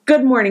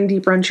Good morning,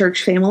 Deep Run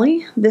Church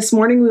family. This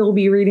morning we will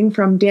be reading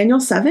from Daniel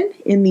 7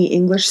 in the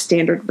English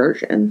Standard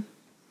Version.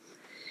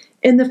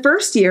 In the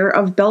first year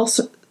of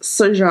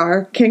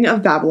Belshazzar, king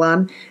of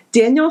Babylon,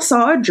 Daniel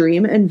saw a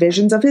dream and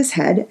visions of his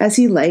head as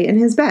he lay in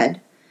his bed.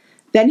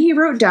 Then he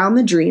wrote down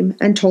the dream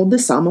and told the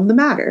sum of the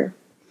matter.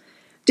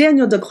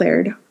 Daniel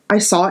declared, I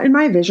saw in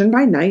my vision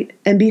by night,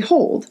 and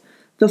behold,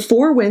 the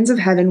four winds of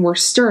heaven were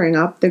stirring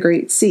up the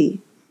great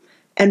sea.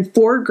 And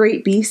four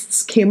great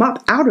beasts came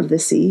up out of the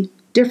sea,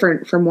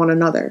 different from one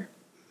another.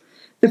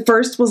 The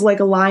first was like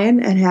a lion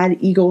and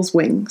had eagle's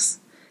wings.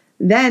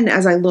 Then,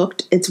 as I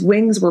looked, its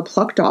wings were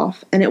plucked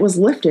off, and it was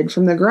lifted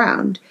from the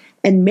ground,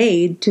 and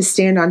made to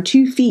stand on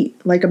 2 feet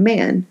like a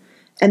man,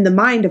 and the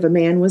mind of a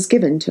man was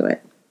given to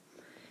it.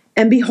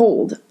 And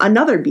behold,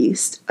 another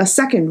beast, a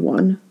second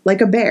one, like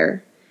a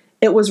bear.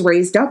 It was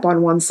raised up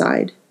on one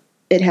side.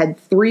 It had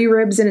 3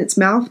 ribs in its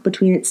mouth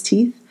between its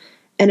teeth,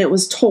 and it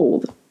was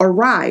told,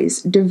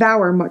 Arise,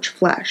 devour much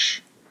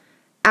flesh.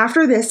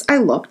 After this I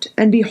looked,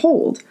 and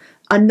behold,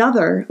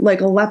 another like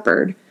a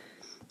leopard,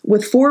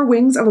 with 4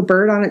 wings of a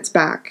bird on its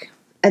back.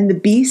 And the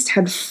beast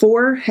had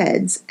 4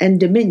 heads, and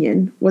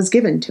dominion was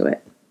given to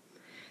it.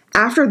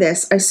 After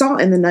this I saw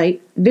in the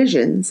night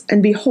visions,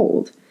 and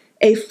behold,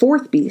 a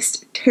 4th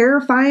beast,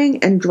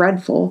 terrifying and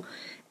dreadful,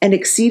 and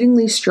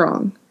exceedingly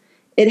strong.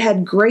 It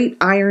had great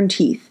iron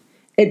teeth.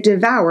 It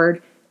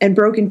devoured and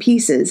broke in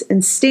pieces,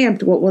 and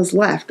stamped what was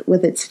left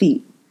with its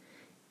feet.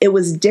 It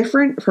was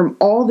different from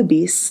all the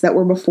beasts that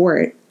were before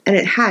it, and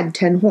it had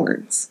 10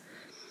 horns.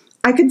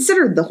 I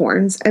considered the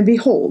horns, and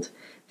behold,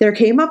 there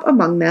came up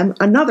among them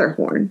another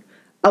horn,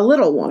 a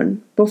little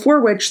one,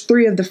 before which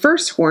 3 of the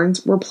first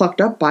horns were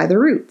plucked up by the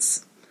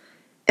roots.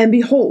 And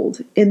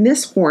behold, in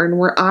this horn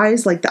were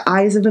eyes like the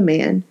eyes of a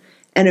man,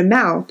 and a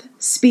mouth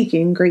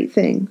speaking great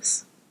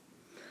things.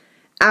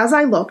 As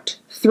I looked,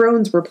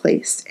 thrones were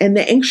placed, and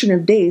the Ancient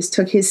of Days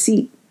took his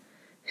seat.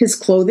 His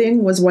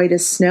clothing was white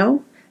as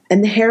snow,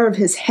 and the hair of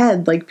his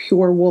head like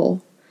pure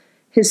wool.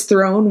 His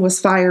throne was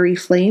fiery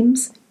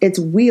flames, its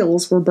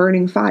wheels were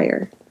burning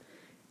fire.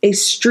 A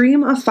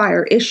stream of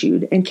fire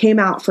issued and came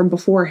out from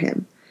before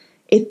him.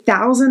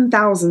 1,000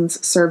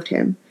 thousands served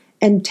him,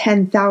 and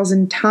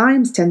 10,000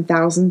 times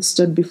 10,000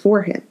 stood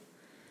before him.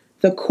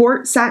 The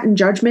court sat in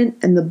judgment,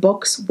 and the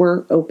books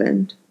were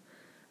opened.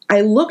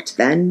 I looked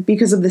then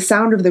because of the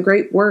sound of the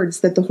great words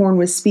that the horn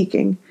was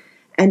speaking,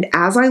 and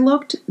as I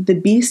looked, the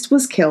beast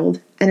was killed,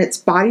 and its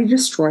body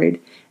destroyed,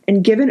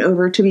 and given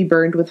over to be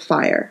burned with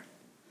fire.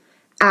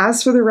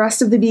 As for the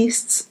rest of the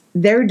beasts,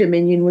 their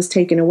dominion was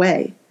taken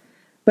away,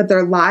 but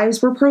their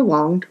lives were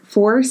prolonged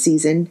for a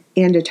season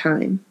and a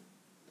time.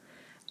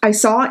 I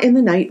saw in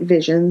the night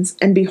visions,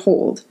 and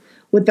behold,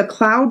 with the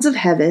clouds of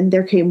heaven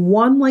there came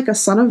one like a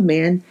son of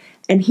man,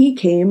 and he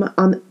came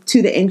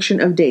to the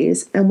Ancient of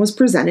Days, and was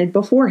presented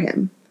before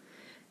him.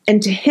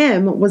 And to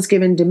him was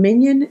given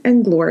dominion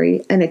and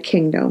glory and a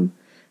kingdom,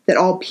 that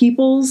all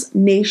peoples,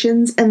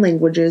 nations, and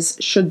languages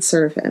should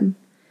serve him.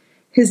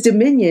 His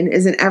dominion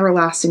is an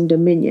everlasting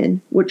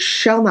dominion, which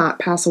shall not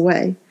pass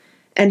away,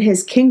 and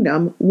his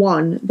kingdom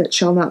one that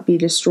shall not be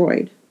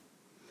destroyed.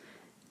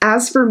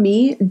 As for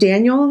me,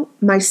 Daniel,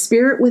 my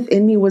spirit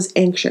within me was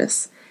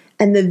anxious,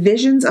 and the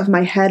visions of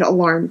my head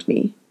alarmed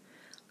me.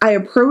 I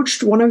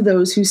approached one of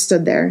those who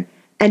stood there,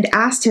 and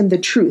asked him the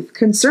truth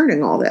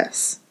concerning all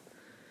this.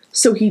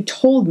 So he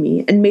told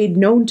me and made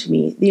known to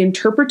me the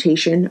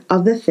interpretation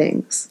of the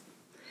things.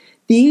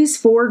 These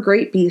 4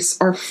 great beasts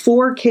are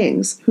 4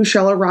 kings who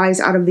shall arise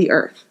out of the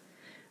earth.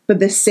 But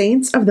the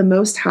saints of the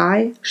Most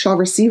High shall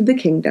receive the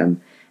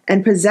kingdom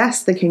and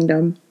possess the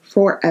kingdom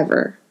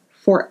forever,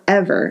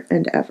 forever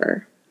and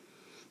ever.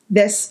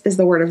 This is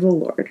the word of the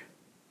Lord.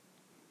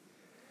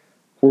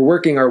 We're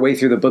working our way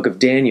through the book of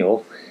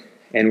Daniel,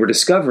 and we're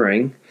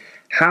discovering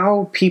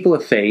how people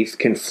of faith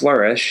can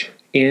flourish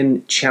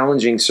in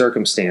challenging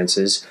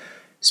circumstances,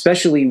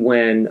 especially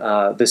when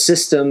the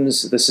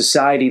systems, the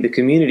society, the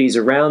communities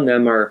around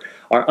them are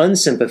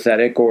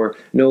unsympathetic or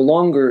no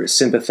longer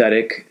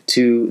sympathetic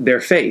to their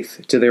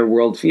faith, to their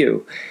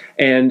worldview.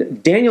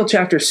 And Daniel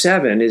chapter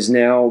 7 is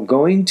now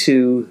going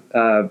to,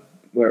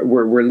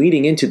 we're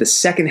leading into the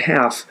second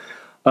half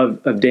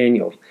of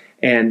Daniel.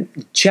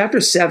 And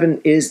chapter 7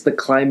 is the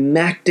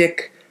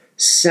climactic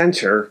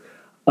center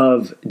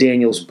of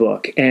Daniel's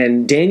book.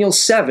 And Daniel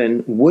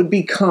 7 would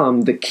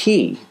become the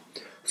key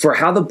for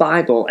how the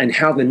Bible and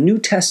how the New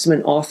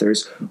Testament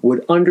authors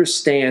would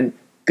understand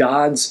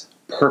God's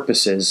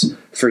purposes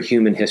for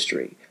human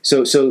history.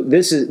 So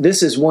this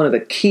is one of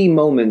the key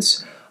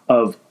moments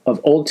of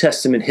Old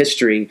Testament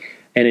history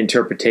and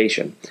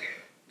interpretation.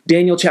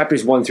 Daniel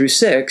chapters 1 through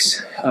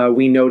 6,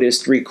 we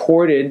noticed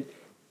recorded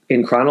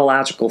in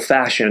chronological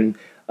fashion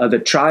the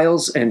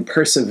trials and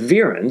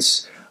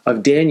perseverance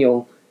of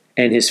Daniel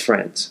and his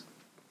friends.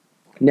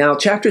 Now,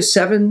 chapters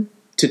 7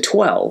 to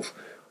 12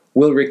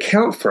 will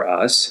recount for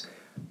us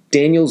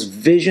Daniel's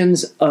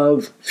visions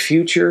of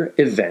future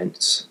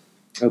events,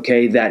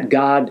 that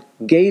God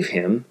gave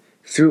him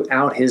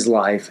throughout his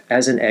life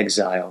as an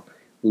exile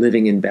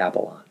living in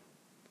Babylon.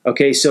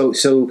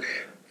 So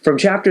From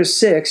chapters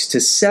 6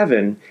 to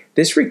 7,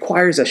 this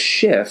requires a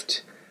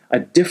shift, a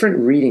different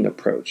reading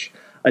approach,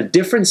 a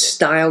different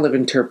style of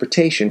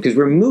interpretation, because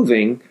we're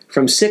moving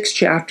from 6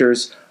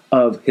 chapters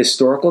of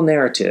historical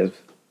narrative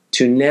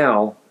to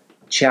now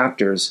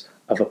chapters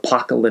of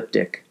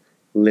apocalyptic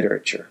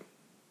literature.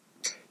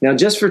 Now,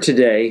 just for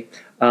today,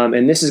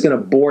 and this is going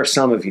to bore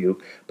some of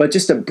you, but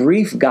just a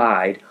brief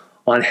guide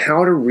on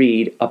how to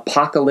read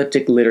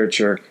apocalyptic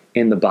literature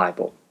in the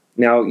Bible.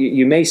 Now,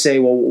 you may say,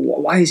 well,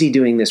 why is he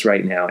doing this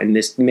right now? And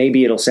this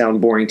maybe it'll sound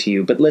boring to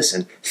you, but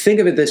listen, think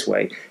of it this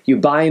way. You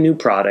buy a new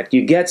product,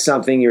 you get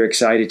something you're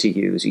excited to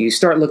use. You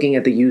start looking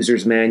at the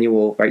user's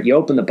manual, right? You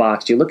open the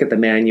box, you look at the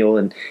manual,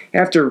 and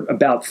after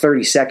about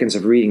 30 seconds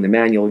of reading the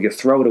manual, you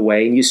throw it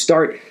away and you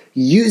start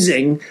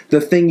using the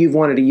thing you've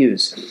wanted to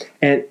use.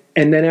 And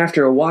then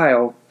after a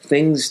while,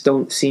 things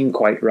don't seem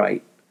quite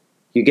right.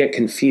 You get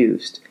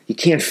confused. You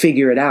can't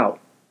figure it out,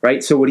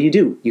 right? So what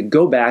do? You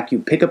go back, you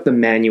pick up the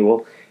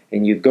manual,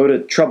 and you go to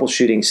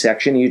troubleshooting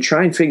section, and you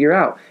try and figure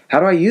out,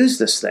 how do I use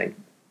this thing,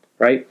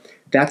 right?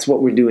 That's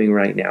what we're doing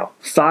right now.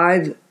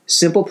 5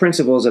 simple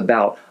principles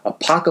about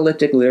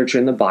apocalyptic literature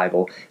in the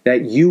Bible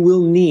that you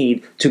will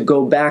need to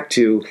go back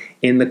to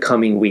in the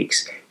coming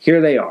weeks.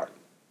 Here they are.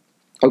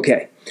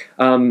 Okay.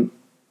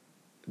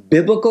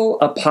 Biblical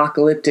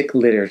apocalyptic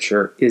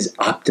literature is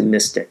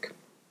optimistic.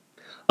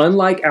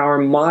 Unlike our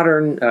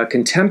modern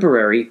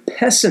contemporary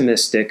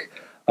pessimistic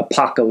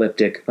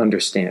apocalyptic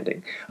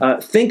understanding.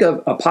 Think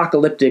of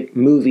apocalyptic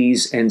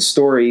movies and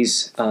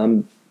stories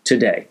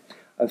today.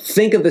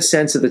 Think of the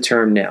sense of the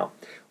term now.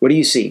 What do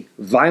you see?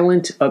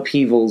 Violent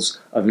upheavals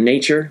of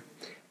nature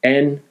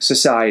and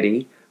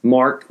society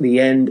mark the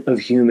end of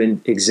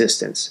human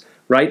existence,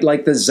 right?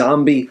 Like the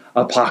zombie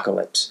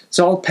apocalypse. It's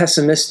all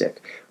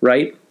pessimistic,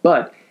 right?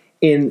 But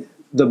in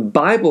the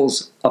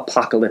Bible's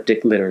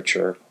apocalyptic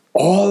literature,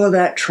 all of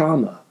that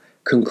trauma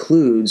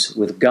concludes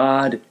with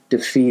God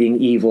defeating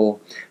evil,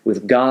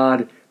 with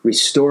God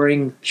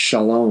restoring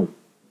shalom,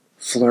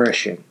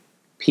 flourishing,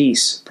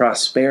 peace,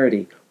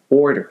 prosperity,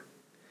 order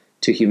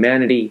to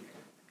humanity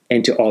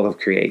and to all of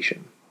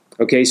creation.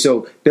 Okay,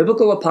 so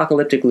biblical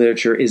apocalyptic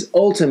literature is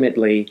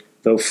ultimately,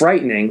 though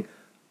frightening,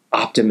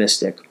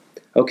 optimistic.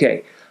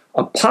 Okay,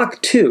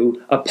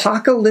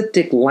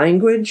 apocalyptic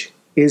language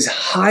is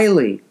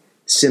highly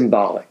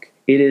symbolic.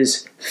 It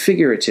is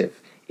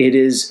figurative. It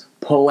is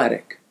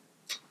poetic.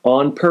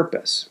 On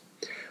purpose.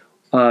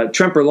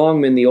 Tremper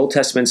Longman, the Old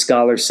Testament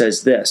scholar,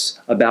 says this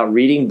about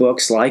reading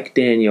books like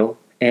Daniel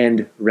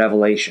and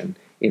Revelation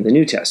in the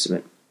New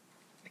Testament.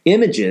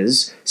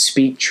 Images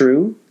speak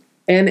true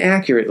and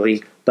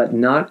accurately, but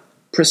not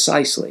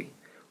precisely.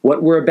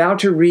 What we're about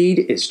to read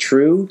is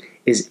true,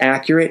 is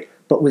accurate,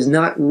 but was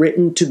not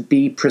written to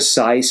be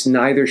precise,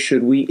 neither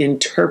should we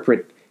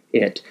interpret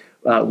it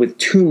with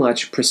too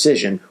much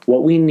precision.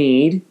 What we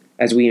need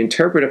as we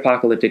interpret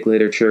apocalyptic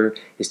literature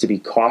is to be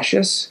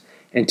cautious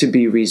and to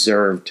be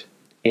reserved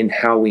in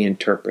how we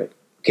interpret.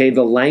 Okay,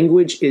 the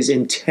language is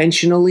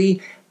intentionally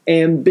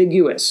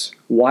ambiguous.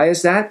 Why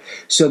is that?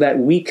 So that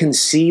we can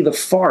see the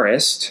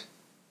forest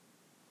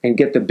and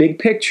get the big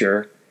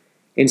picture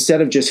instead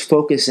of just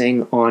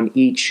focusing on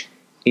each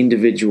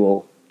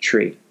individual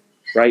tree,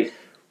 right?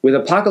 With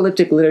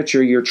apocalyptic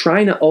literature, you're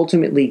trying to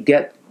ultimately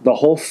get the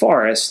whole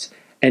forest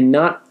and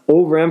not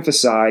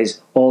overemphasize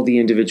all the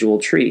individual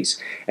trees.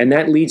 And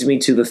that leads me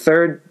to the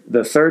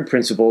third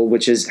principle,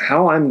 which is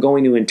how I'm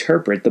going to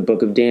interpret the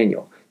book of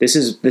Daniel. This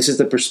is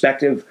the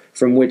perspective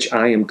from which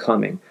I am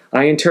coming.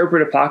 I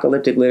interpret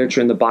apocalyptic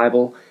literature in the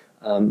Bible.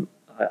 I'm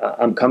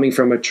coming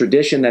from a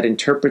tradition that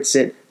interprets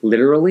it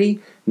literally,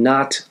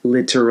 not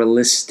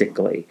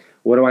literalistically.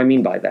 What do I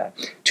mean by that?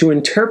 To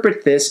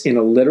interpret this in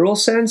a literal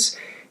sense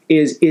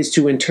is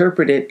to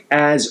interpret it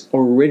as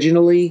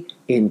originally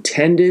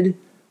intended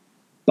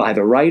by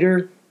the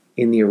writer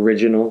in the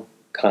original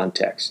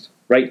context,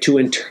 right? To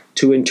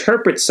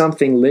interpret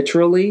something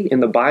literally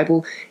in the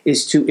Bible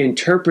is to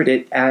interpret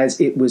it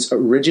as it was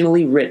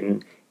originally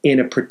written in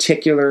a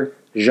particular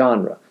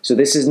genre. So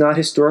this is not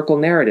historical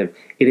narrative,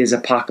 it is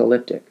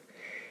apocalyptic.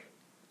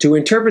 To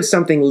interpret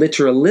something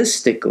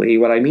literalistically,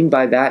 what I mean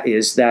by that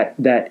is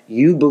that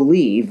you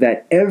believe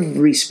that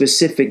every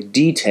specific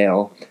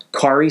detail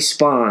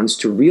corresponds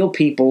to real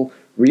people,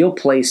 real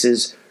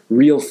places,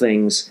 real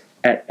things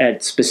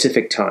at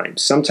specific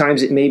times.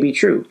 Sometimes it may be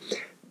true,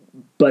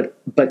 but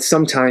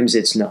sometimes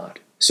it's not.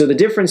 So the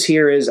difference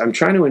here is I'm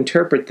trying to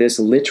interpret this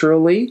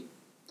literally,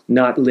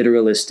 not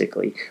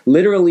literalistically.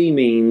 Literally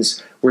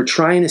means we're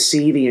trying to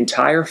see the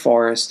entire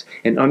forest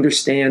and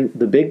understand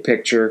the big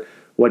picture,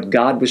 what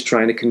God was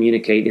trying to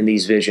communicate in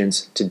these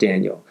visions to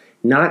Daniel.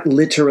 Not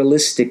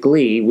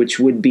literalistically, which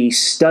would be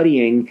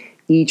studying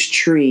each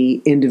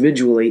tree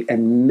individually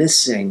and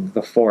missing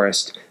the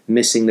forest,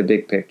 missing the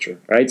big picture,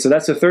 right? So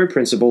that's the third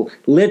principle,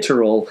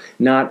 literal,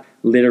 not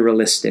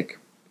literalistic.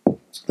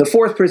 The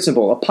fourth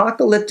principle,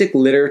 apocalyptic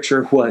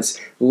literature was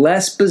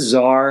less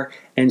bizarre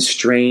and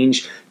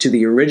strange to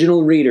the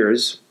original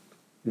readers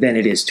than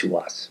it is to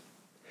us,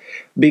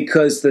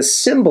 because the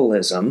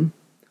symbolism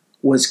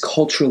was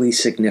culturally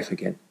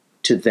significant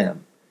to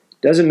them.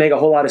 Doesn't make a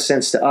whole lot of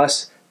sense to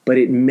us, but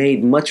it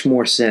made much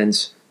more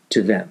sense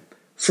to them.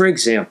 For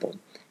example,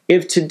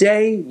 if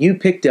today you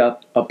picked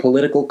up a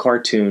political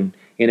cartoon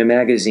in a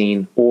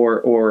magazine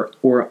or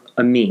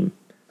a meme,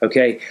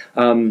 okay,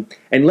 and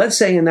let's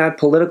say in that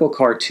political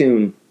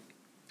cartoon,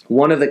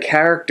 one of the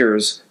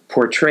characters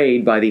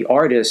portrayed by the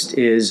artist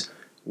is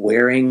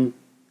wearing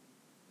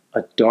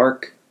a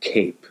dark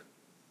cape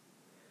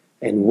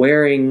and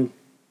wearing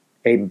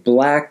a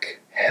black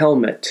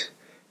helmet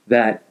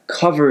that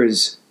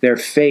covers their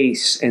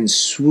face and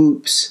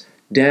swoops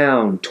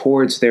down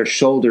towards their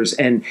shoulders,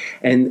 and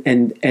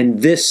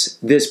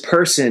this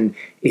person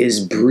is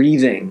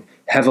breathing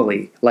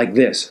heavily like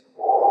this.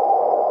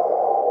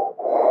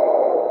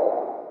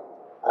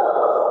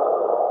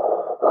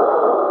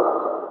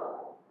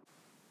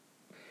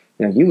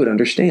 Now you would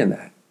understand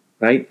that,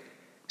 right?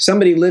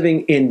 Somebody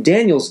living in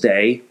Daniel's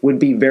day would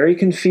be very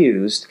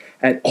confused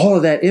at all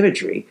of that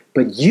imagery,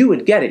 but you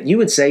would get it. You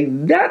would say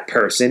that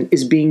person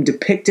is being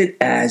depicted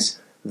as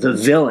the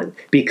villain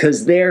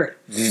because they're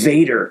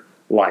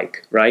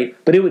Vader-like, right?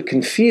 But it would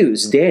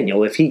confuse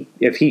Daniel if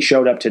he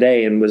showed up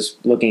today and was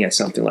looking at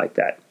something like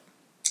that.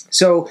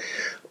 So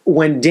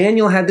when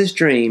Daniel had this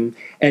dream,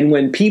 and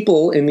when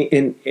people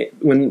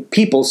when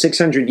people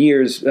 600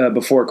 years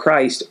before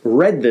Christ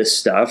read this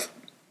stuff,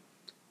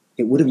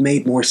 it would have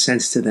made more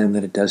sense to them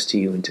than it does to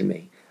you and to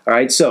me. All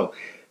right, so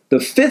the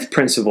fifth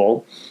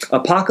principle,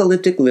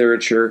 apocalyptic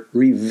literature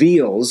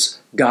reveals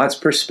God's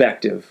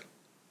perspective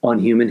on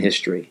human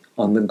history,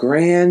 on the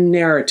grand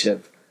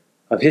narrative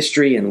of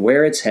history and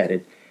where it's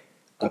headed.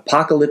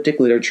 Apocalyptic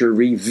literature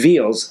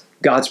reveals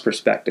God's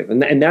perspective.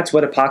 And that's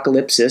what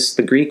apocalypsis,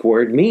 the Greek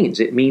word, means.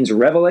 It means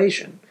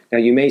revelation. Now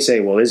you may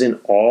say, well,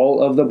 isn't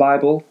all of the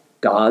Bible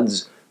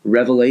God's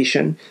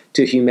revelation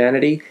to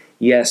humanity?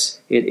 Yes,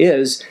 it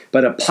is,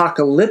 but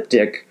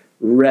apocalyptic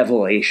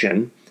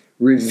revelation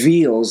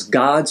reveals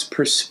God's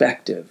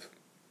perspective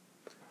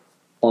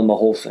on the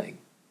whole thing.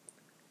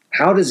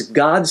 How does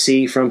God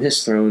see from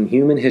his throne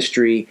human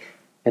history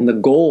and the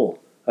goal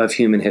of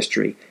human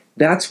history?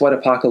 That's what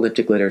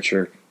apocalyptic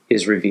literature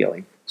is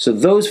revealing. So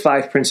those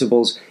 5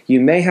 principles,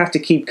 you may have to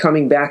keep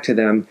coming back to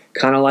them,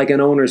 kind of like an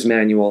owner's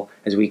manual,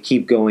 as we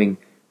keep going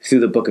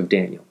through the book of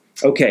Daniel.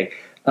 Okay,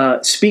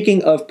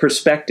 speaking of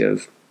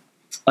perspective,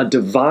 a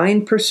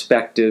divine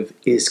perspective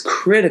is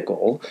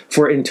critical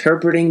for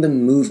interpreting the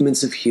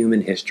movements of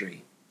human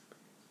history.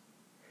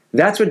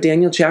 That's what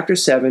Daniel chapter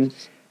 7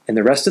 and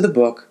the rest of the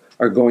book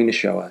are going to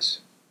show us.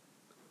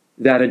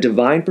 That a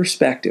divine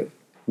perspective,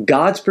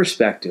 God's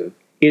perspective,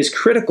 is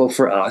critical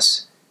for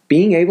us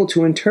being able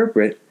to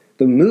interpret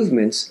the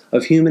movements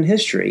of human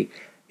history,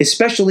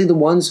 especially the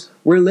ones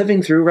we're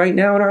living through right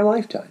now in our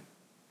lifetime.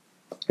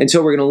 And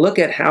so we're going to look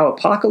at how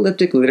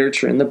apocalyptic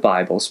literature in the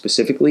Bible,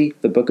 specifically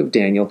the book of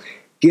Daniel,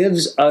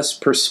 gives us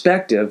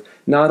perspective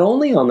not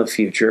only on the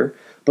future,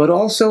 but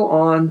also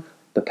on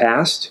the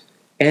past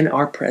and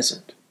our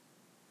present.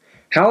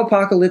 How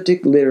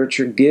apocalyptic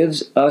literature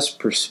gives us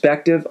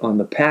perspective on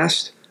the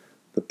past,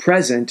 the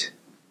present,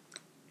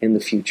 and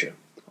the future.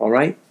 All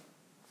right?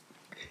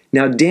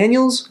 Now,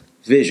 Daniel's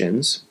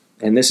visions,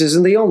 and this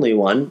isn't the only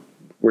one,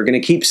 they're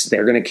going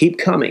to keep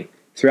coming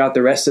throughout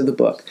the rest of the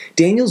book.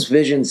 Daniel's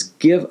visions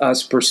give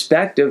us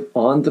perspective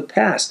on the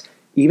past,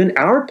 even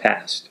our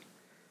past,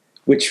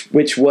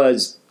 which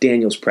was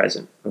Daniel's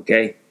present,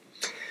 okay?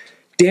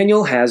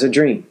 Daniel has a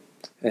dream.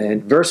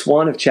 And verse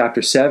 1 of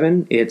chapter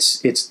 7,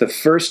 it's the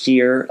first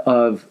year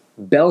of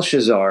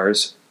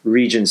Belshazzar's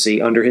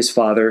regency under his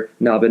father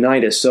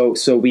Nabonidus.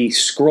 So we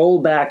scroll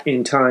back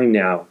in time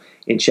now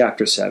in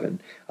chapter 7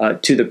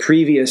 to the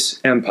previous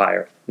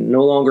empire.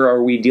 No longer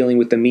are we dealing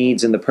with the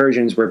Medes and the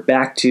Persians. We're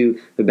back to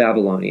the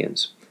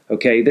Babylonians.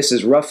 Okay, this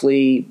is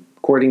roughly,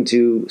 according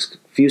to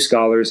few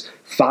scholars,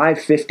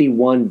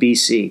 551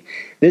 BC.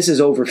 This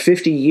is over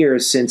 50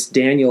 years since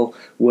Daniel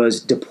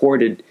was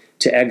deported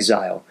to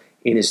exile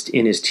in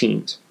his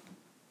teens.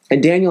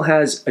 And Daniel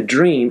has a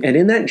dream, and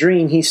in that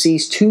dream he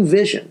sees 2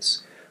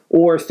 visions,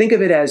 or think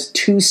of it as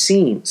 2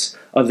 scenes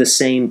of the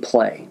same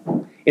play.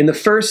 In the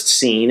first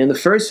scene, in the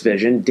first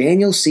vision,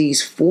 Daniel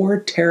sees 4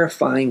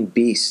 terrifying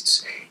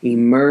beasts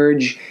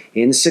emerge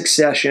in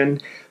succession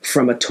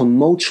from a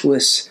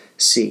tumultuous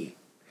sea.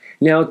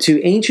 Now,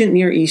 to ancient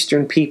Near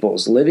Eastern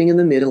peoples living in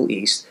the Middle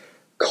East,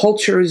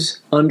 cultures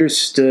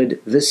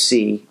understood the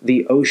sea,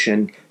 the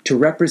ocean, to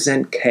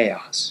represent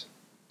chaos.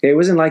 It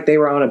wasn't like they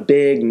were on a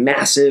big,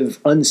 massive,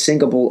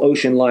 unsinkable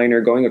ocean liner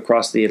going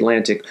across the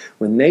Atlantic.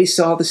 When they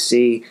saw the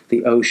sea,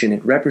 the ocean,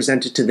 it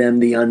represented to them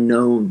the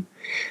unknown.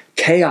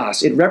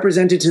 Chaos, it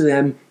represented to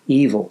them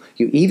evil.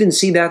 You even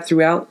see that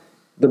throughout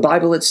the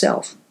Bible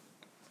itself.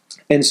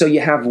 And so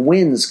you have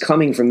winds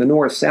coming from the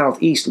north,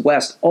 south, east,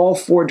 west, all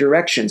 4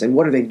 directions. And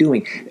what are they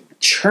doing?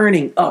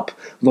 Churning up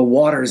the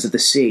waters of the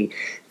sea.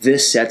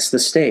 This sets the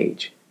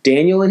stage.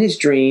 Daniel in his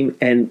dream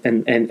and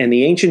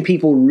the ancient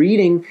people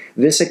reading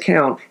this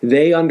account,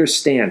 they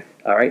understand,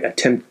 all right, a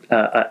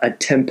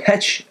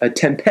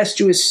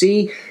tempestuous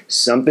sea,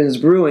 something's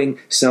brewing,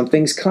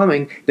 something's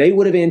coming. They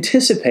would have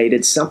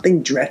anticipated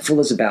something dreadful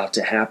is about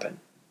to happen.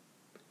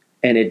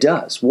 And it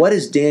does. What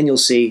does Daniel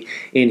see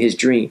in his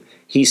dream?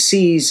 He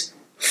sees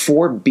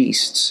 4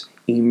 beasts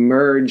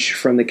emerge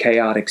from the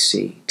chaotic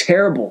sea.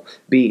 Terrible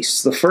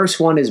beasts. The first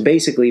one is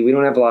basically, we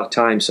don't have a lot of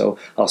time, so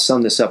I'll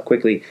sum this up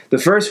quickly. The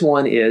first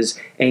one is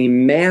a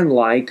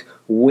man-like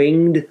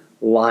winged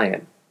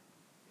lion.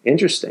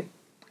 Interesting.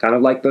 Kind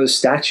of like those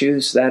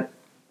statues that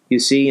you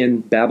see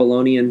in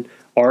Babylonian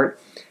art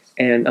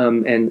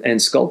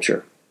and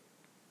sculpture.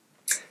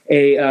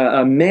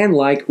 A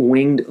man-like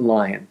winged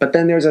lion. But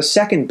then there's a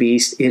second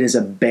beast. It is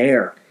a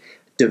bear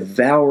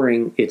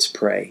devouring its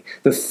prey.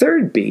 The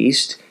third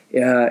beast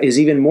is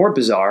even more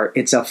bizarre.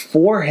 It's a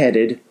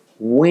 4-headed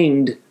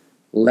winged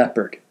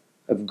leopard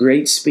of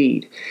great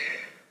speed.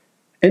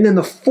 And then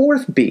the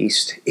fourth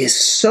beast is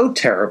so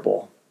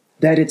terrible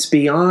that it's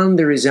beyond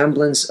the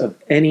resemblance of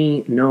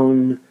any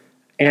known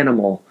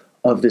animal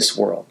of this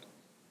world.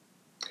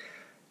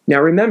 Now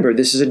remember,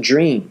 this is a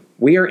dream.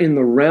 We are in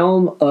the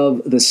realm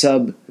of the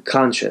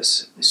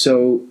subconscious.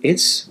 So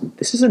this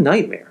is a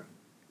nightmare.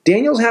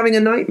 Daniel's having a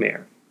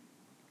nightmare.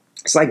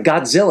 It's like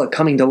Godzilla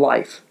coming to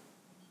life.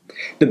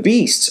 The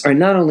beasts are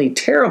not only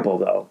terrible,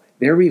 though,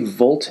 they're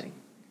revolting.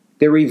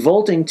 They're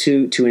revolting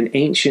to an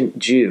ancient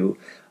Jew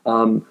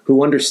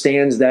who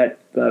understands that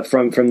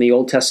from the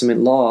Old Testament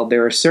law,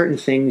 there are certain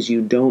things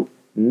you don't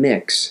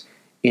mix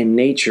in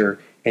nature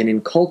and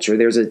in culture.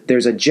 There's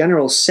a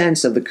general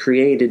sense of the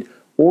created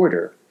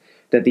order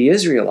that the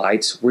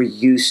Israelites were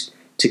used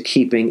to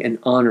keeping and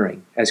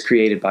honoring as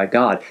created by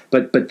God.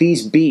 But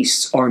these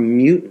beasts are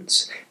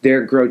mutants.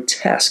 They're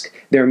grotesque.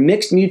 They're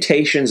mixed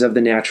mutations of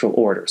the natural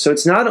order. So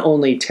it's not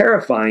only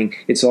terrifying,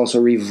 it's also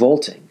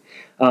revolting.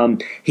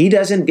 He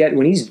doesn't get,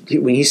 when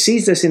he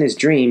sees this in his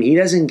dream, he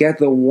doesn't get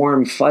the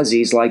warm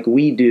fuzzies like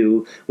we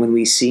do when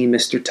we see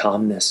Mr.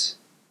 Tumnus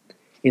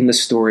in the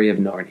story of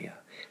Narnia.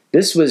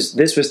 This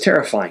was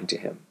terrifying to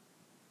him.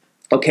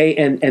 Okay,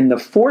 and the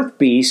fourth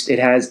beast, it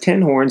has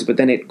 10 horns, but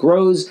then it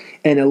grows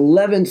an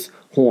 11th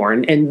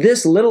horn, and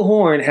this little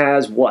horn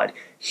has what?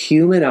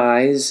 Human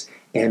eyes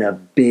and a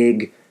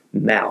big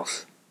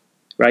mouth,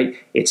 right?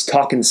 It's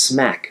talking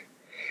smack.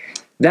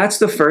 That's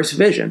the first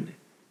vision.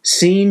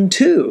 Scene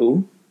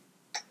 2,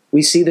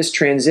 we see this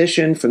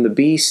transition from the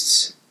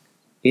beasts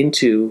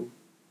into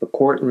the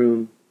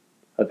courtroom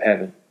of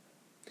heaven.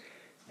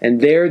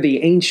 And there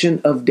the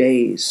Ancient of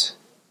Days,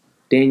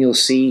 Daniel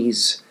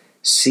sees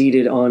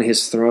seated on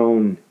his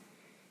throne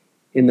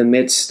in the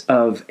midst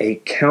of a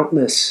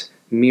countless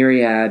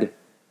myriad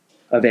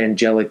of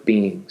angelic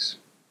beings.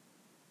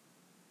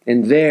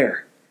 And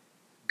there,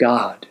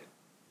 God,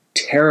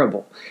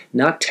 terrible,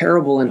 not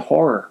terrible in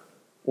horror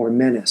or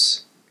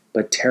menace,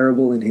 but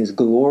terrible in his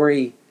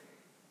glory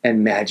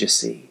and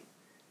majesty,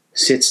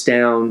 sits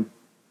down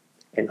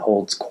and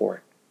holds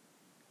court.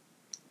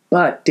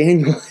 But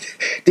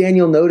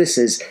Daniel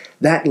notices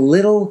that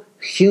little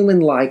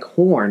human-like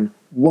horn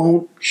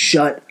won't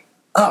shut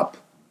up.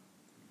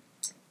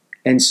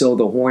 And so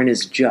the horn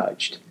is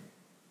judged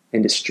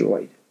and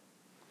destroyed.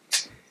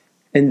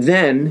 And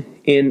then,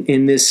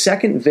 in this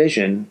second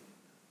vision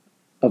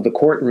of the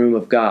courtroom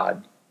of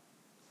God,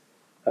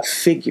 a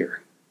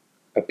figure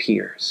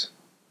appears.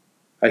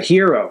 A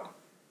hero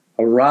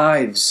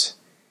arrives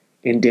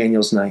in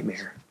Daniel's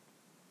nightmare.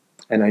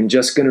 And I'm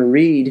just going to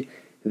read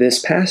this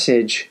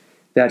passage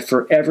that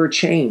forever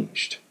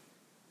changed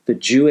the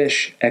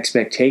Jewish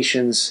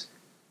expectations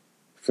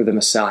for the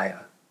Messiah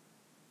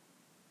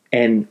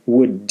and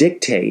would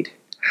dictate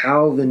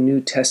how the New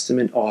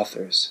Testament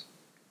authors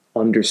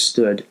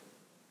understood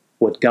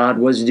what God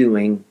was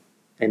doing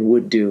and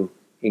would do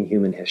in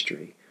human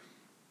history.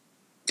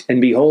 And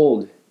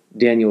behold,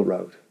 Daniel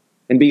wrote,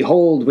 and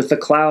behold, with the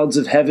clouds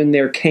of heaven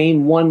there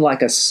came one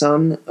like a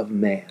son of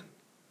man.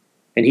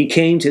 And he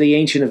came to the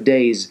Ancient of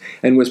Days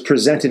and was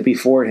presented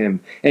before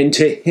him, and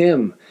to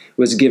him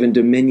was given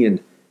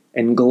dominion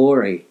and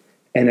glory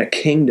and a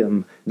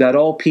kingdom that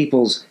all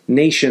peoples,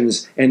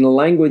 nations, and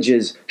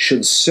languages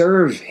should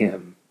serve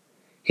him.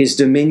 His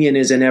dominion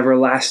is an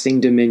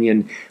everlasting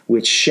dominion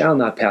which shall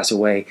not pass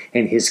away,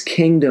 and his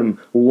kingdom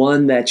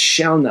one that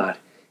shall not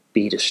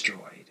be destroyed.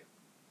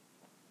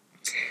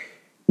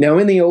 Now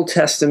in the Old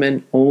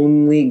Testament,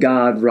 only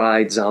God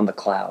rides on the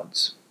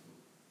clouds.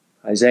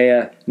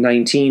 Isaiah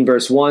 19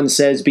 verse 1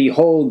 says,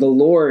 "Behold, the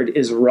Lord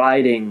is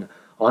riding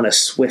on a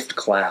swift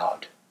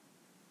cloud."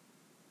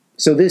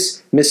 So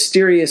this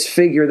mysterious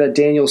figure that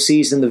Daniel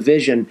sees in the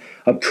vision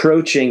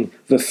approaching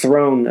the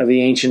throne of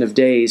the Ancient of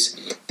Days,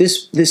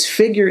 this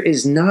figure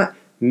is not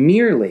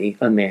merely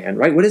a man,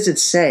 right? What does it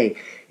say?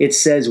 It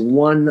says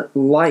one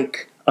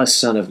like a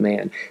son of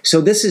man. So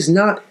this is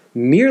not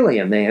merely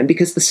a man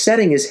because the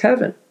setting is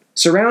heaven,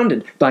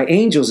 surrounded by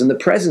angels in the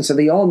presence of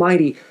the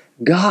Almighty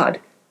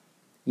God.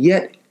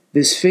 Yet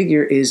this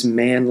figure is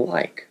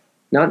man-like.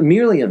 Not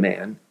merely a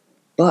man,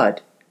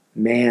 but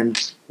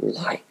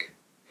man-like.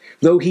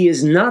 Though he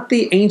is not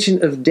the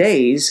Ancient of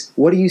Days,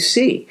 what do you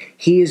see?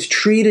 He is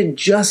treated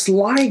just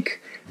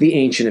like the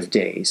Ancient of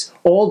Days.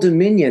 All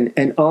dominion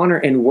and honor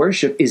and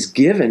worship is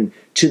given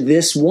to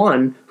this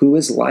one who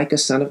is like a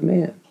son of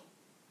man.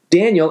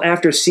 Daniel,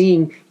 after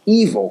seeing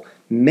evil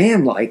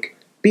man-like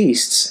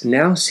beasts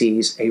now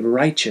sees a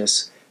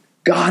righteous,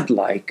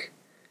 godlike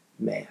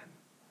man.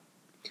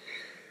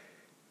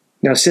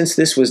 Now, since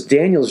this was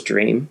Daniel's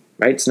dream,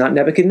 right? It's not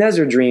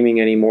Nebuchadnezzar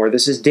dreaming anymore.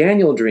 This is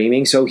Daniel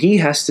dreaming, so he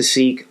has to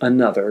seek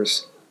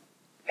another's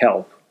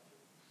help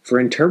for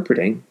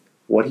interpreting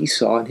what he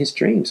saw in his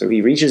dream. So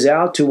he reaches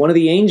out to one of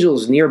the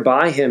angels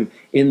nearby him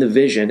in the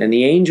vision, and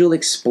the angel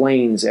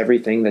explains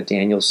everything that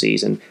Daniel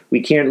sees. And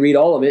we can't read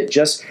all of it,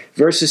 just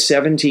verses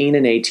 17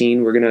 and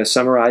 18. We're going to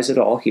summarize it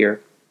all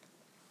here.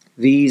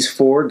 These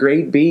 4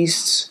 great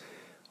beasts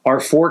are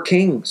 4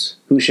 kings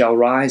who shall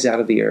rise out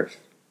of the earth.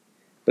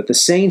 But the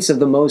saints of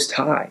the Most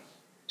High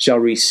shall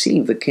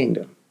receive the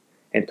kingdom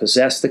and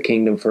possess the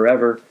kingdom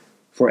forever,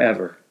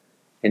 forever,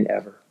 and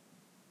ever.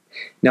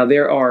 Now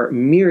there are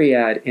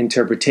myriad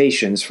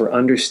interpretations for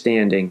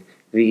understanding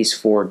these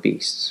 4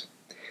 beasts.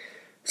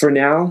 For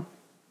now,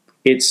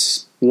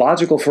 it's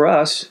logical for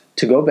us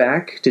to go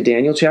back to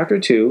Daniel chapter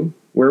 2,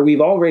 where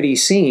we've already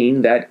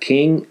seen that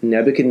King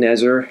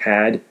Nebuchadnezzar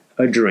had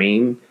a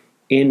dream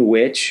in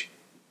which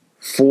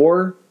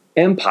 4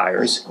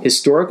 empires,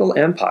 historical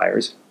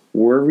empires,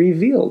 were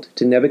revealed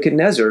to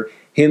Nebuchadnezzar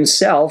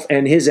himself,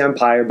 and his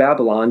empire,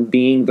 Babylon,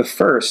 being the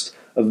first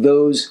of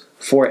those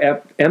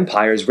 4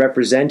 empires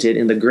represented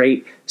in the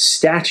great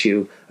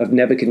statue of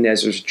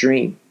Nebuchadnezzar's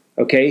dream.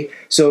 Okay,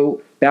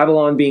 so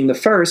Babylon being the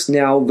first,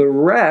 now the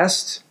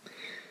rest,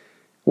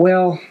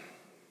 well,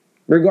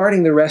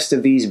 regarding the rest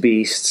of these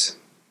beasts,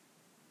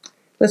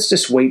 let's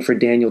just wait for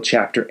Daniel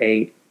chapter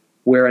 8,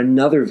 where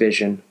another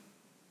vision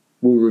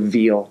will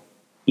reveal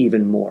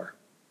even more.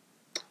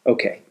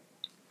 Okay.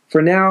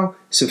 For now,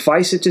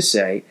 suffice it to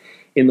say,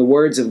 in the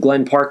words of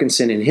Glenn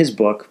Parkinson in his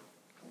book,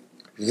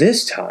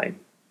 this time,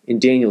 in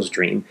Daniel's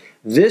dream,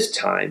 this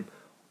time,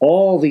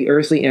 all the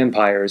earthly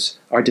empires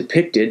are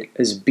depicted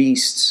as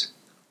beasts,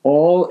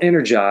 all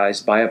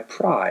energized by a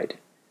pride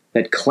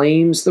that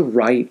claims the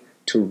right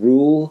to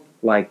rule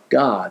like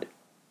God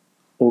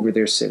over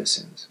their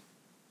citizens.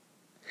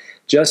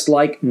 Just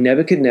like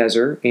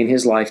Nebuchadnezzar in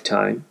his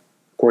lifetime,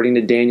 according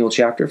to Daniel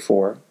chapter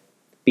 4,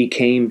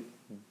 became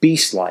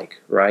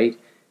beast-like, right?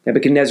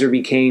 Nebuchadnezzar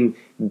became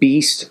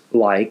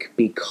beast-like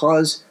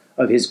because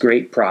of his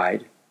great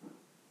pride.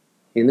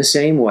 In the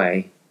same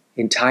way,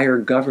 entire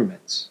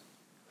governments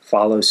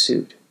follow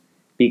suit,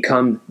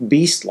 become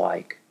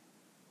beast-like,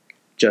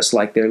 just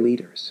like their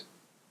leaders,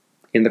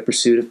 in the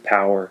pursuit of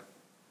power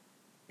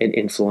and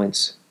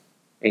influence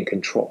and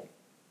control.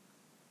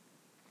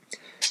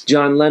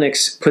 John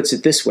Lennox puts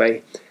it this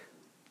way: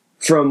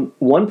 from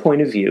one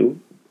point of view,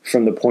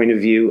 from the point of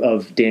view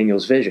of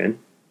Daniel's vision,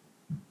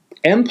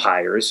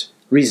 empires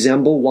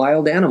resemble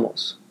wild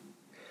animals.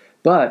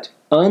 But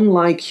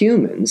unlike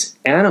humans,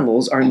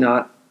 animals are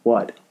not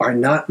what? Are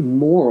not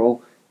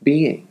moral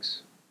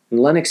beings. And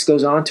Lennox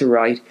goes on to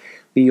write,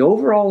 the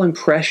overall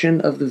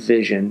impression of the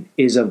vision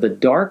is of the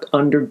dark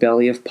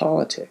underbelly of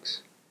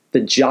politics,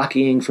 the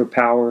jockeying for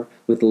power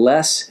with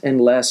less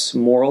and less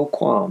moral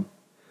qualm,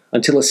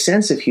 until a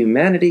sense of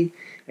humanity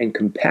and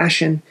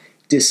compassion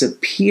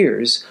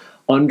disappears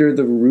under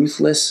the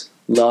ruthless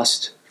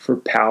lust for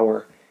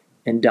power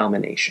and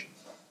domination.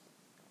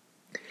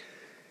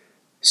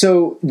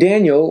 So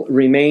Daniel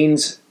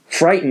remains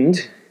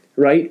frightened,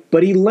 right?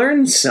 But he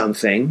learns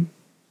something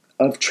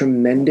of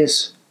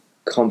tremendous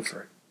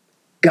comfort.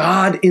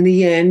 God, in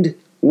the end,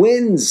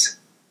 wins.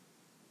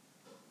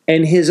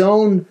 And his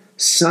own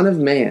Son of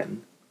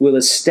Man will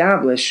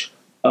establish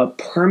a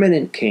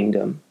permanent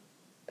kingdom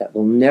that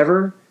will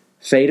never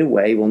fade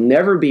away, will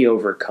never be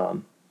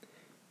overcome.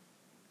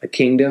 A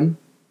kingdom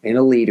and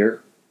a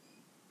leader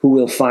who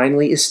will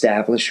finally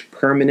establish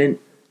permanent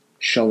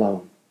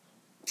shalom.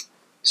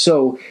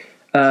 So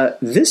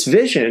this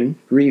vision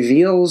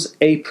reveals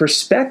a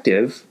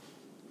perspective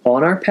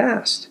on our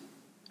past,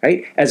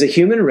 right? As a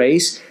human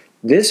race,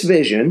 this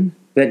vision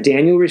that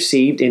Daniel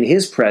received in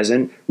his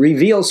present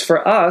reveals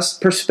for us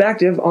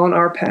perspective on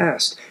our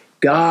past.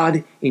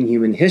 God in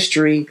human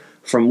history,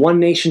 from one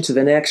nation to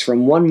the next,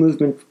 from one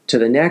movement to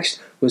the next,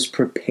 was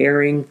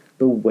preparing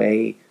the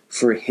way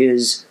for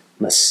his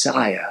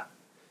Messiah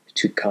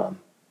to come.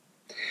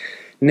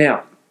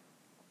 Now,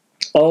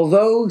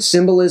 although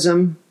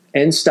symbolism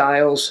and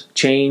styles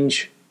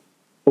change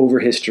over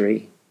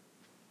history,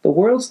 the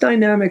world's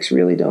dynamics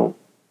really don't.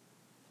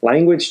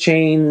 Language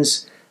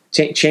change,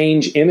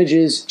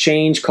 images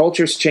change,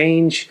 cultures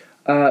change,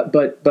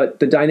 but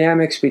the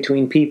dynamics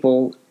between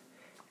people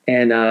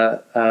and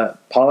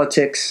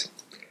politics,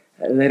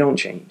 they don't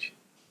change.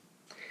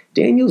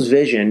 Daniel's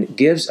vision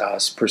gives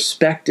us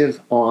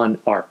perspective on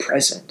our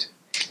present.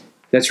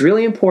 That's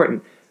really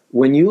important.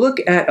 When you look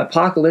at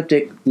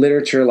apocalyptic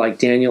literature like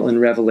Daniel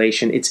and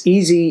Revelation, it's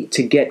easy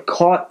to get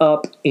caught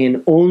up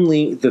in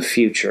only the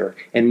future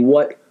and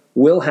what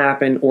will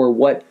happen or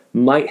what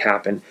might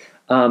happen.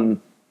 The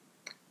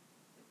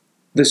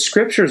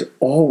scriptures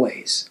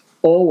always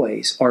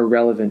are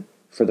relevant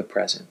for the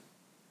present.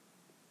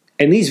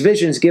 And these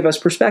visions give us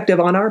perspective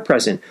on our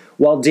present.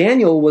 While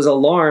Daniel was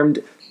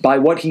alarmed by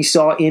what he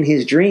saw in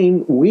his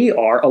dream, we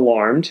are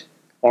alarmed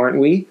aren't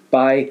we?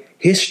 By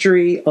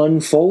history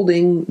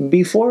unfolding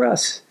before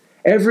us.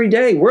 Every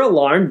day we're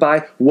alarmed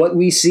by what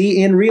we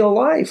see in real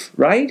life,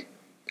 right?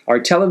 Our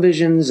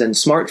televisions and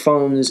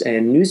smartphones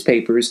and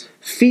newspapers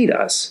feed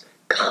us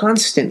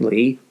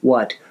constantly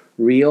what?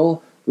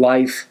 Real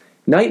life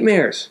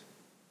nightmares.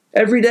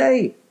 Every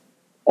day.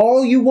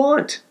 All you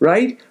want,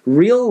 right?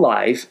 Real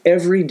life,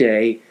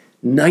 everyday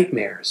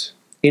nightmares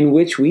in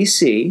which we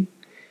see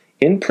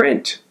in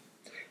print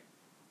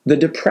the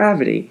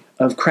depravity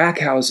of crack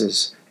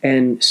houses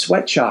and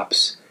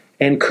sweatshops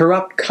and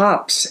corrupt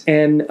cops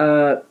and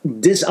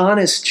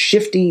dishonest,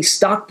 shifty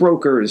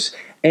stockbrokers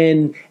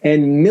and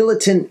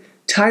militant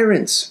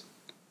tyrants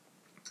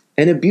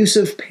and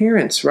abusive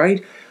parents,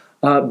 right?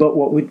 But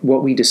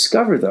what we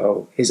discover,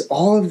 though, is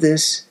all of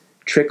this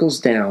trickles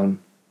down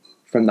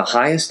from the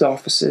highest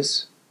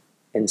offices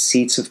and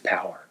seats of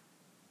power.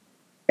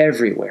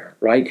 Everywhere,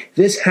 right?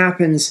 This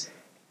happens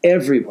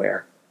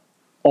everywhere,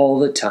 all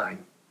the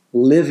time.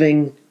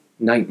 Living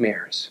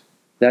nightmares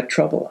that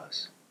trouble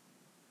us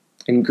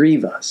and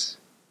grieve us.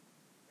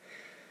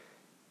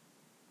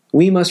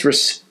 We must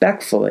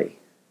respectfully,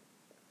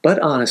 but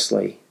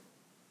honestly,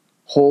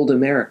 hold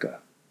America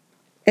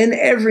and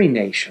every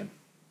nation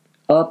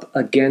up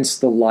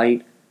against the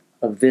light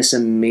of this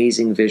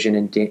amazing vision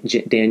in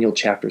Daniel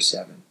chapter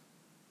 7.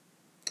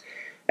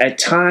 At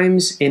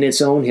times in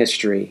its own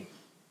history,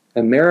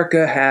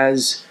 America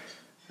has,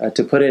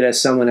 to put it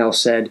as someone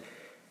else said,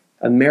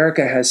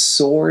 America has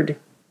soared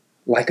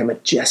like a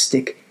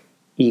majestic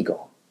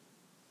eagle.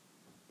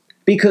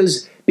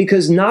 Because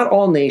not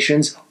all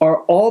nations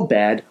are all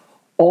bad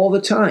all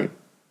the time.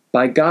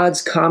 By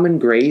God's common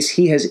grace,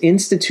 He has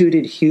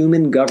instituted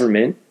human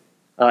government,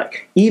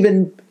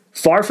 even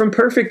far from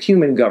perfect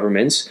human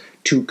governments,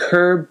 to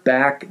curb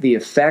back the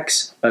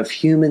effects of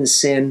human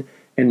sin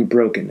and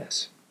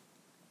brokenness.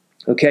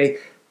 Okay?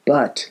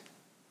 But,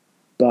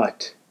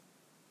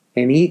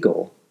 an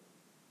eagle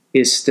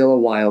is still a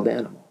wild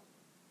animal.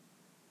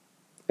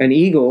 An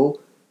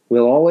eagle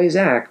will always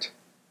act,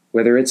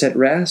 whether it's at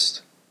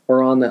rest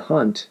or on the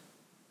hunt,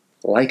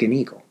 like an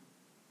eagle.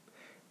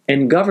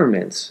 And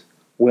governments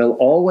will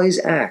always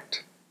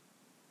act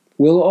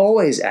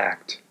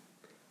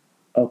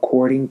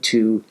according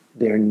to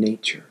their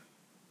nature.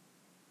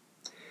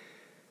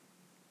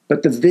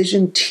 But the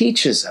vision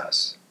teaches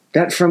us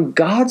that from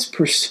God's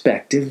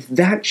perspective,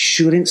 that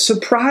shouldn't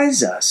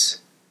surprise us.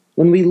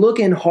 When we look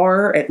in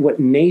horror at what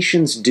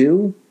nations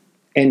do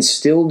and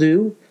still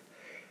do,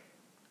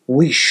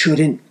 we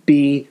shouldn't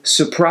be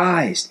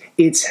surprised.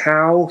 It's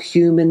how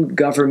human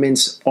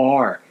governments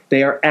are.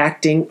 They are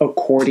acting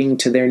according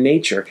to their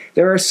nature.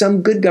 There are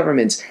some good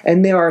governments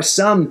and there are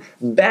some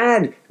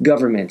bad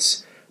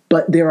governments,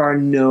 but there are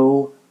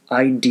no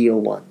ideal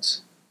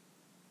ones.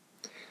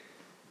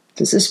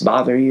 Does this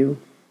bother you?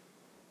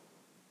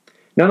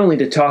 Not only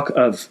to talk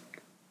of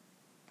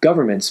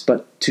governments,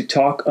 but to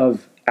talk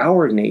of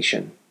our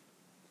nation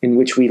in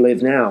which we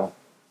live now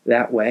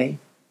that way.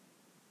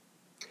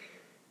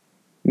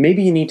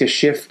 Maybe you need to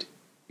shift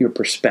your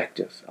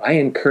perspective. I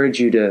encourage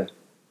you to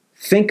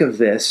think of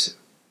this,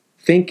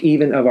 think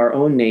even of our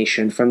own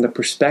nation from the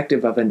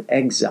perspective of an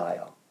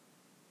exile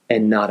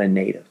and not a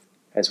native,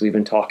 as we've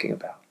been talking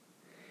about.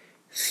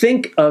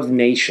 Think of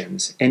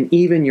nations, and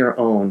even your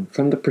own,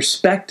 from the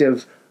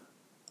perspective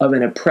of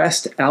an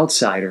oppressed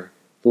outsider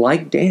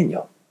like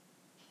Daniel.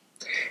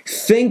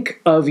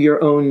 Think of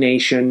your own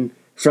nation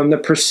from the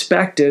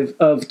perspective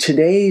of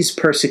today's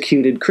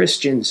persecuted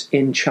Christians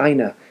in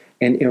China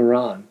and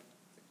Iran,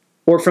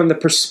 or from the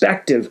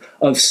perspective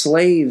of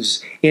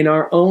slaves in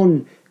our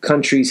own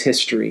country's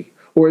history,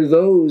 or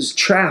those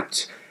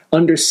trapped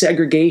under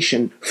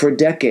segregation for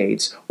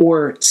decades,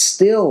 or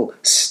still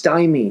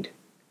stymied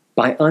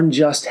by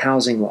unjust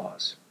housing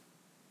laws.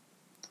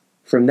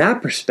 From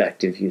that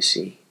perspective, you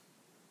see,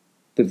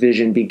 the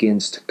vision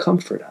begins to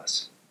comfort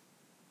us.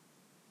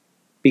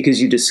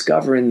 Because you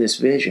discover in this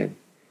vision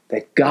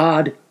that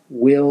God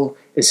will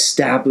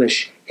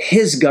establish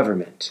His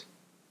government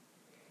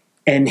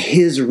and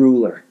His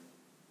ruler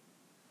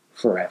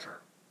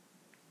forever.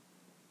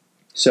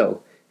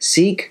 So,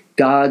 seek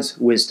God's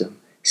wisdom,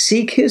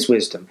 seek His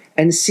wisdom,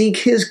 and seek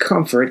His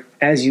comfort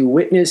as you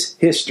witness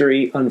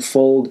history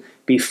unfold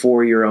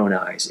before your own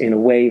eyes in a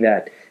way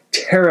that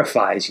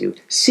terrifies you.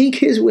 Seek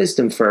His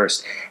wisdom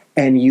first,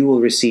 and you will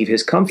receive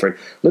His comfort.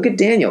 Look at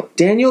Daniel.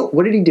 Daniel,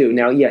 what did he do?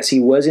 Now, yes, he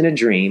was in a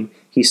dream.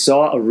 He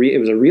saw it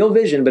was a real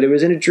vision, but it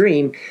was in a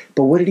dream.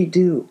 But what did he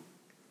do?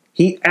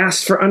 He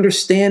asked for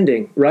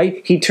understanding,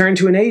 right? He turned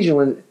to an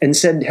angel and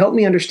said, help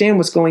me understand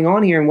what's going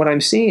on here and what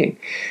I'm seeing.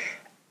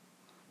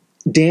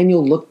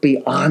 Daniel looked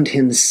beyond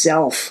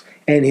himself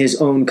and his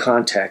own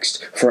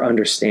context for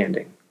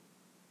understanding.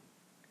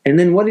 And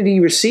then what did he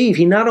receive?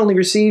 He not only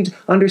received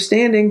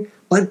understanding,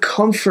 but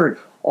comfort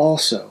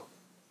also.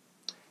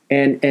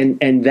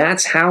 And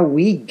that's how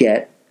we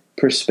get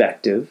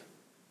perspective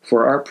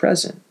for our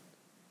present,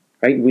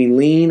 right? We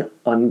lean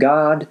on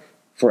God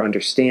for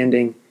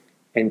understanding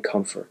and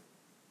comfort.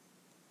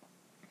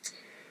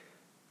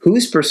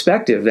 Whose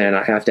perspective, then,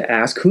 I have to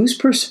ask, whose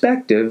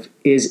perspective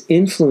is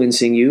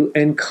influencing you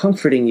and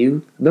comforting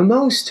you the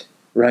most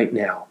right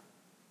now?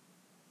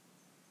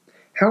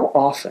 How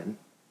often,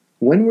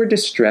 when we're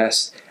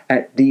distressed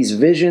at these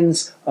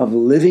visions of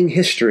living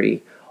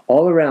history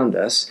all around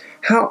us,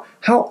 how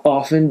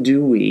often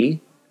do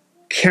we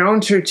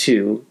counter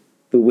to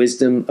the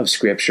wisdom of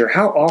Scripture?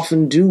 How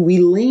often do we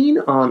lean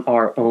on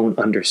our own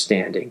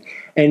understanding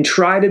and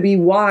try to be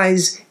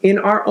wise in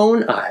our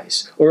own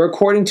eyes or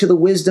according to the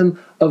wisdom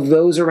of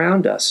those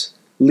around us,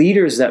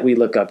 leaders that we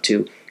look up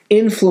to,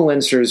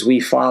 influencers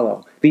we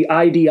follow, the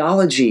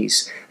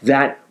ideologies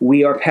that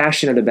we are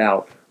passionate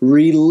about,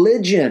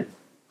 religion,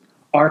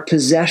 our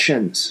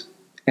possessions,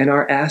 and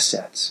our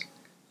assets?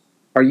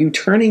 Are you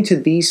turning to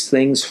these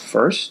things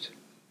first?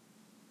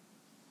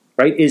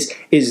 Right?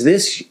 Is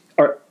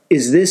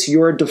this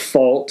your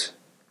default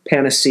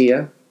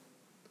panacea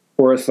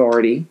or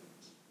authority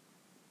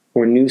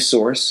or news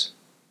source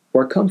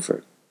or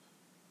comfort?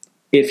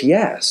 If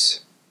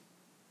yes,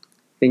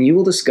 then you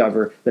will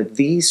discover that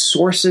these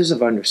sources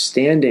of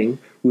understanding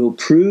will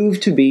prove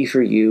to be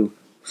for you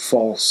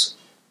false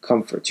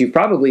comforts. You've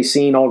probably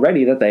seen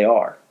already that they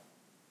are.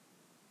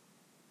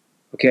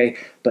 Okay?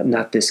 But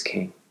not this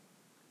king.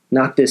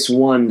 Not this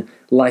one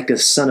like a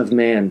son of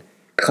man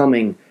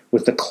coming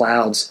with the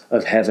clouds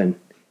of heaven,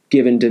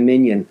 given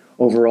dominion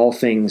over all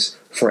things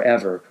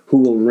forever, who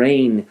will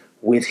reign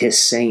with his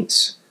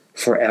saints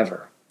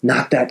forever.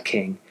 Not that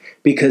king.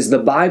 Because the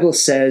Bible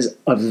says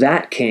of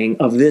that king,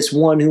 of this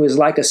one who is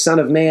like a son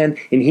of man,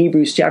 in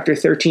Hebrews chapter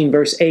 13,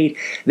 verse 8,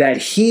 that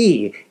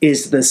he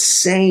is the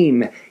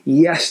same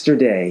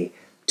yesterday,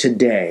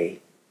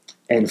 today,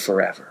 and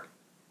forever.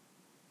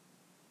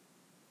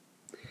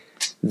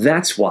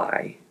 That's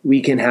why we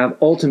can have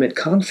ultimate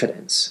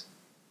confidence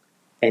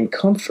and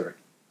comfort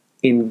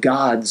in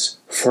God's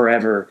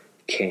forever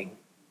king.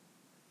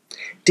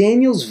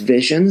 Daniel's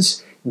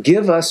visions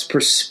give us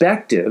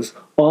perspective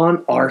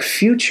on our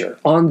future,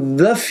 on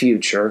the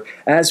future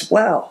as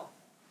well.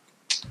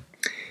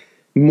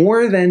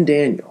 More than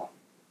Daniel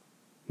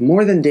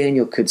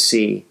could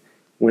see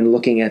when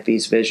looking at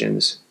these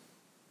visions,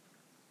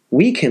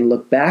 we can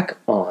look back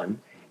on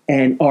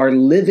and are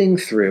living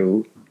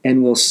through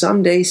and will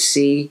someday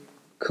see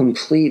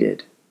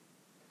completed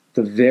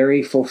the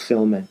very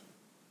fulfillment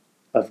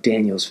of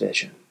Daniel's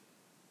vision.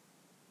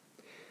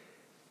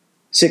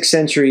 6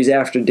 centuries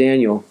after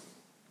Daniel,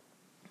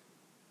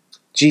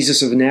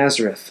 Jesus of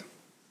Nazareth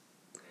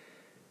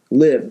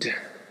lived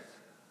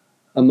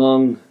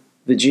among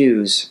the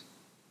Jews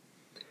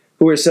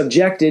who were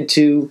subjected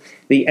to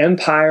the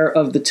empire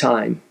of the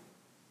time,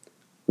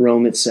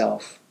 Rome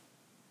itself.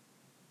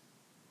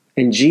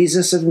 And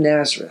Jesus of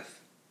Nazareth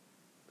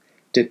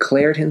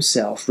declared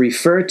himself,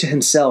 referred to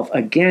himself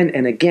again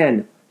and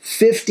again,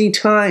 50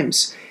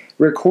 times,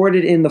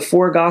 recorded in the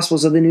 4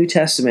 Gospels of the New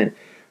Testament,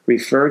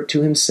 referred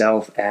to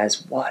himself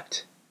as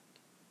what?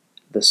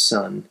 The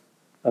Son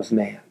of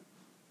Man.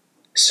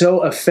 So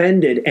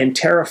offended and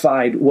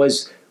terrified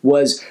was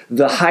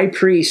the high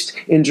priest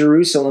in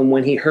Jerusalem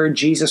when he heard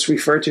Jesus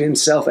refer to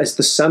himself as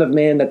the Son of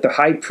Man, that the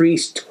high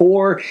priest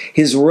tore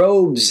his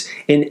robes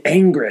in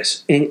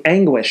anguish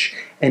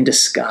and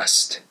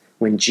disgust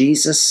when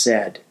Jesus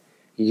said,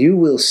 "You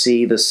will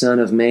see the Son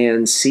of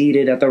Man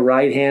seated at the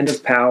right hand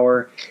of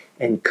power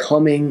and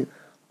coming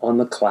on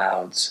the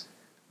clouds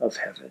of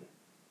heaven."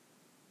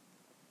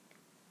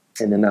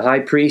 And then the high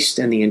priest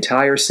and the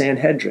entire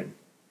Sanhedrin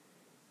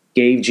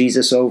gave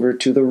Jesus over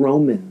to the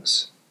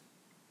Romans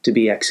to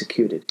be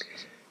executed.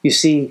 You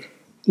see,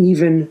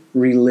 even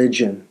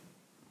religion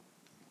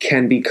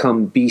can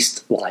become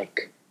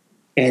beast-like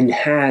and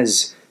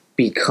has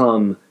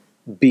become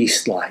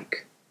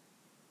beast-like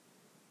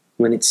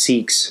when it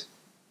seeks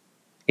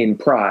in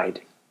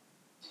pride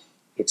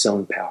its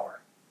own power.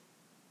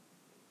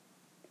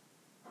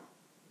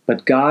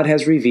 But God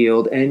has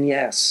revealed, and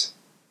yes,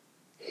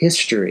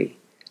 history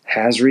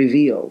has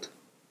revealed,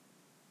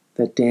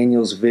 that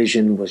Daniel's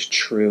vision was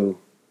true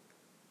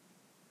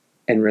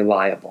and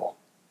reliable.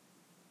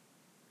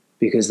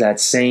 Because that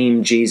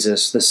same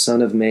Jesus, the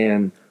Son of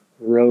Man,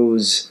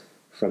 rose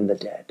from the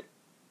dead.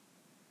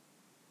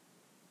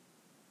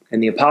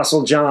 And the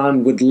Apostle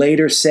John would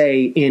later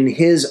say in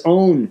his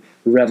own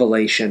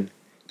revelation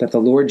that the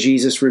Lord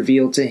Jesus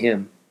revealed to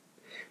him,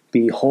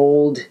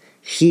 "Behold,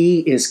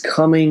 he is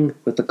coming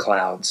with the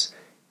clouds,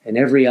 and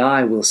every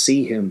eye will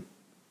see him,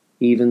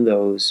 even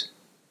those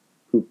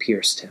who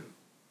pierced him."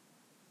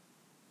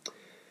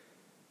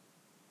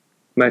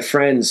 My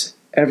friends,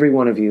 every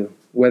one of you,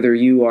 whether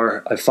you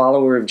are a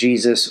follower of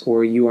Jesus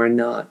or you are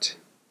not,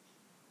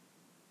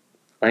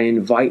 I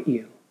invite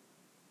you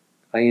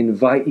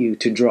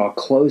to draw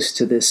close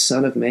to this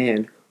Son of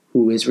Man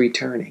who is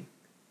returning.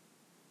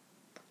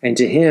 And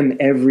to him,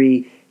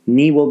 every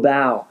knee will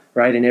bow,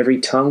 right? And every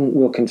tongue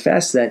will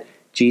confess that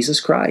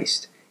Jesus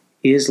Christ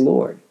is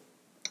Lord.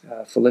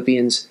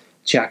 Philippians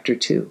chapter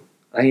 2.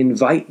 I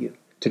invite you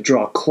to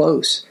draw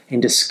close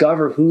and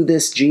discover who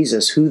this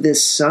Jesus, who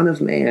this Son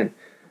of Man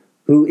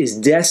who is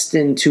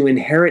destined to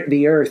inherit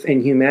the earth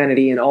and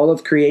humanity and all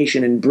of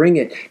creation and bring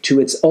it to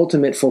its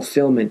ultimate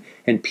fulfillment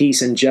and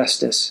peace and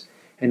justice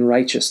and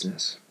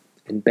righteousness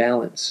and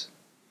balance.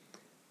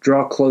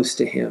 Draw close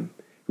to him.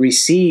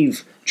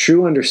 Receive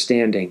true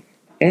understanding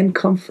and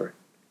comfort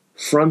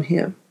from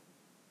him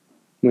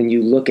when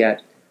you look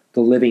at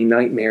the living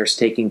nightmares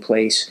taking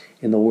place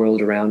in the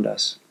world around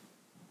us.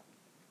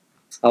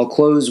 I'll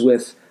close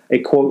with a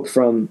quote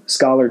from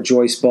scholar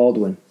Joyce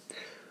Baldwin.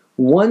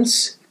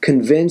 Once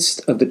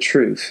convinced of the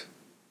truth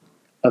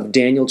of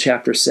Daniel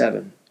chapter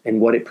 7 and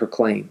what it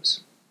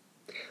proclaims,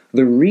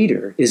 the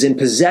reader is in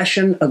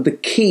possession of the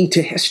key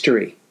to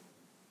history.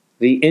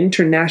 The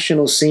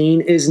international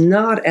scene is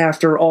not,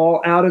 after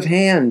all, out of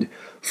hand,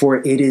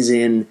 for it is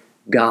in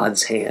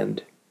God's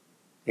hand.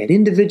 And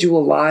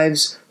individual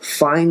lives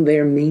find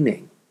their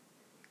meaning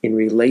in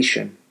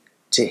relation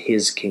to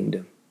his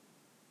kingdom.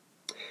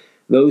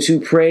 Those who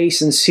pray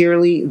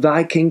sincerely,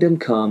 "Thy kingdom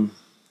come,"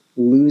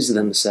 lose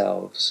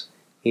themselves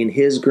in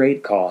his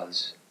great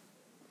cause,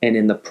 and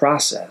in the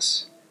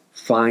process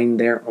find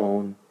their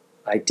own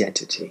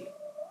identity.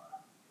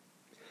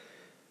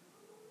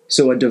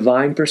 So a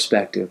divine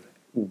perspective,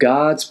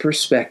 God's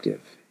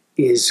perspective,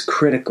 is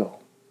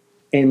critical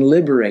and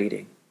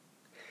liberating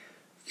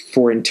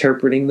for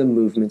interpreting the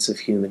movements of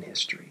human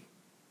history.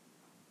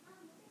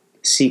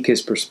 Seek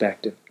his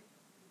perspective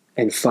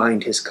and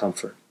find his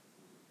comfort.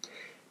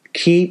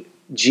 Keep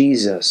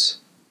Jesus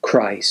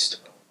Christ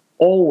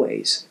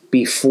always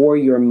before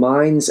your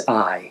mind's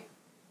eye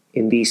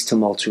in these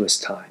tumultuous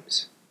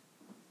times.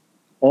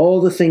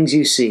 All the things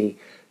you see,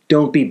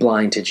 don't be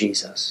blind to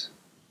Jesus.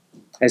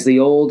 As the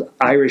old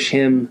Irish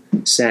hymn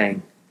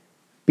sang,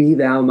 "Be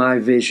thou my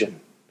vision,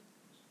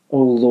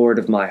 O Lord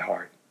of my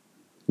heart.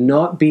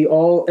 Naught be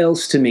all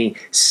else to me,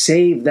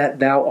 save that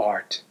thou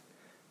art.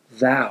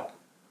 Thou,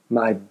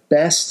 my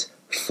best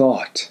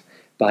thought,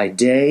 by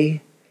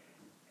day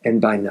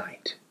and by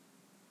night.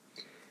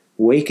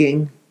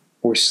 Waking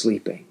or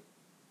sleeping,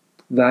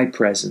 thy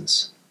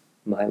presence,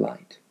 my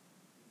light."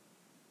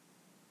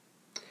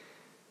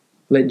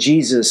 Let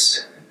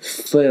Jesus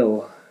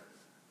fill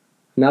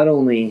not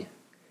only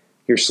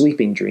your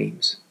sleeping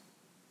dreams,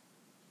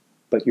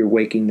 but your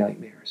waking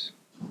nightmares.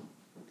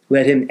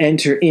 Let him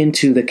enter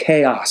into the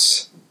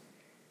chaos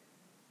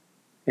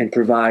and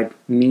provide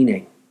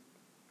meaning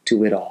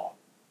to it all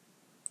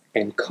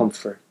and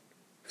comfort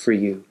for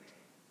you.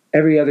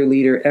 Every other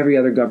leader, every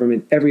other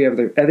government, every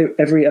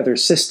other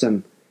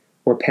system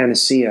or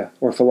panacea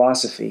or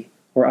philosophy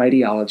or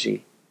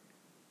ideology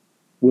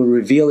will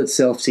reveal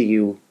itself to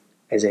you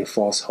as a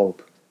false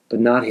hope, but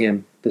not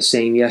him, the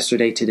same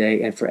yesterday,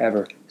 today, and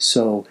forever.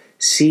 So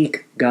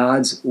seek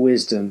God's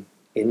wisdom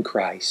in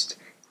Christ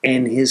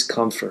and his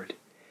comfort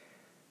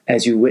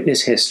as you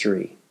witness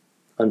history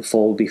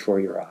unfold before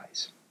your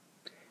eyes.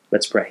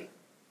 Let's pray.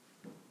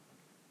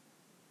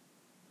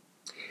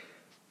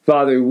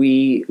 Father,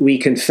 we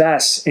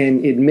confess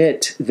and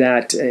admit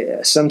that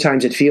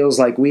sometimes it feels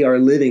like we are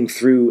living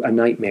through a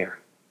nightmare,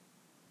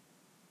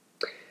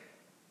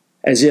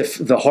 as if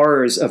the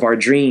horrors of our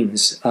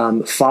dreams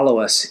follow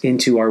us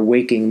into our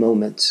waking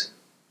moments.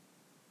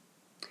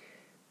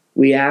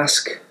 We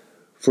ask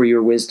for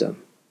your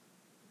wisdom,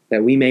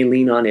 that we may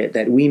lean on it,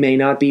 that we may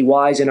not be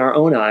wise in our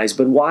own eyes,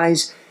 but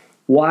wise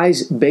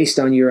based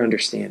on your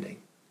understanding.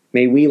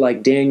 May we,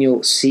 like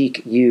Daniel,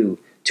 seek you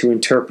to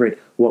interpret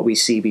what we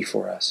see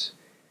before us.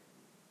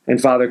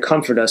 And Father,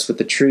 comfort us with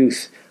the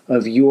truth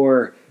of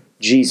your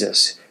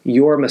Jesus,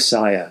 your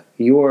Messiah,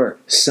 your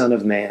Son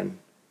of Man,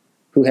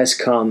 who has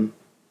come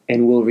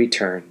and will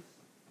return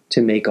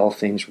to make all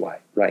things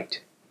right.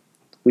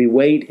 We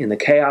wait in the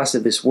chaos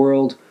of this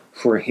world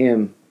for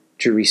him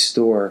to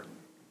restore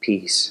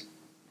peace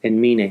and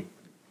meaning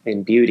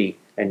and beauty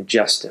and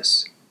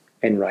justice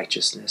and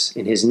righteousness.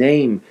 In his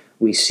name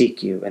we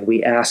seek you, and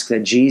we ask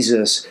that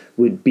Jesus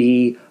would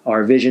be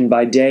our vision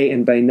by day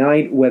and by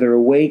night, whether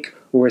awake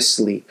or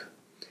asleep.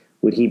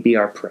 Would he be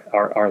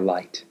our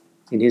light?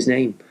 In his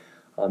name,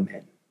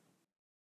 amen.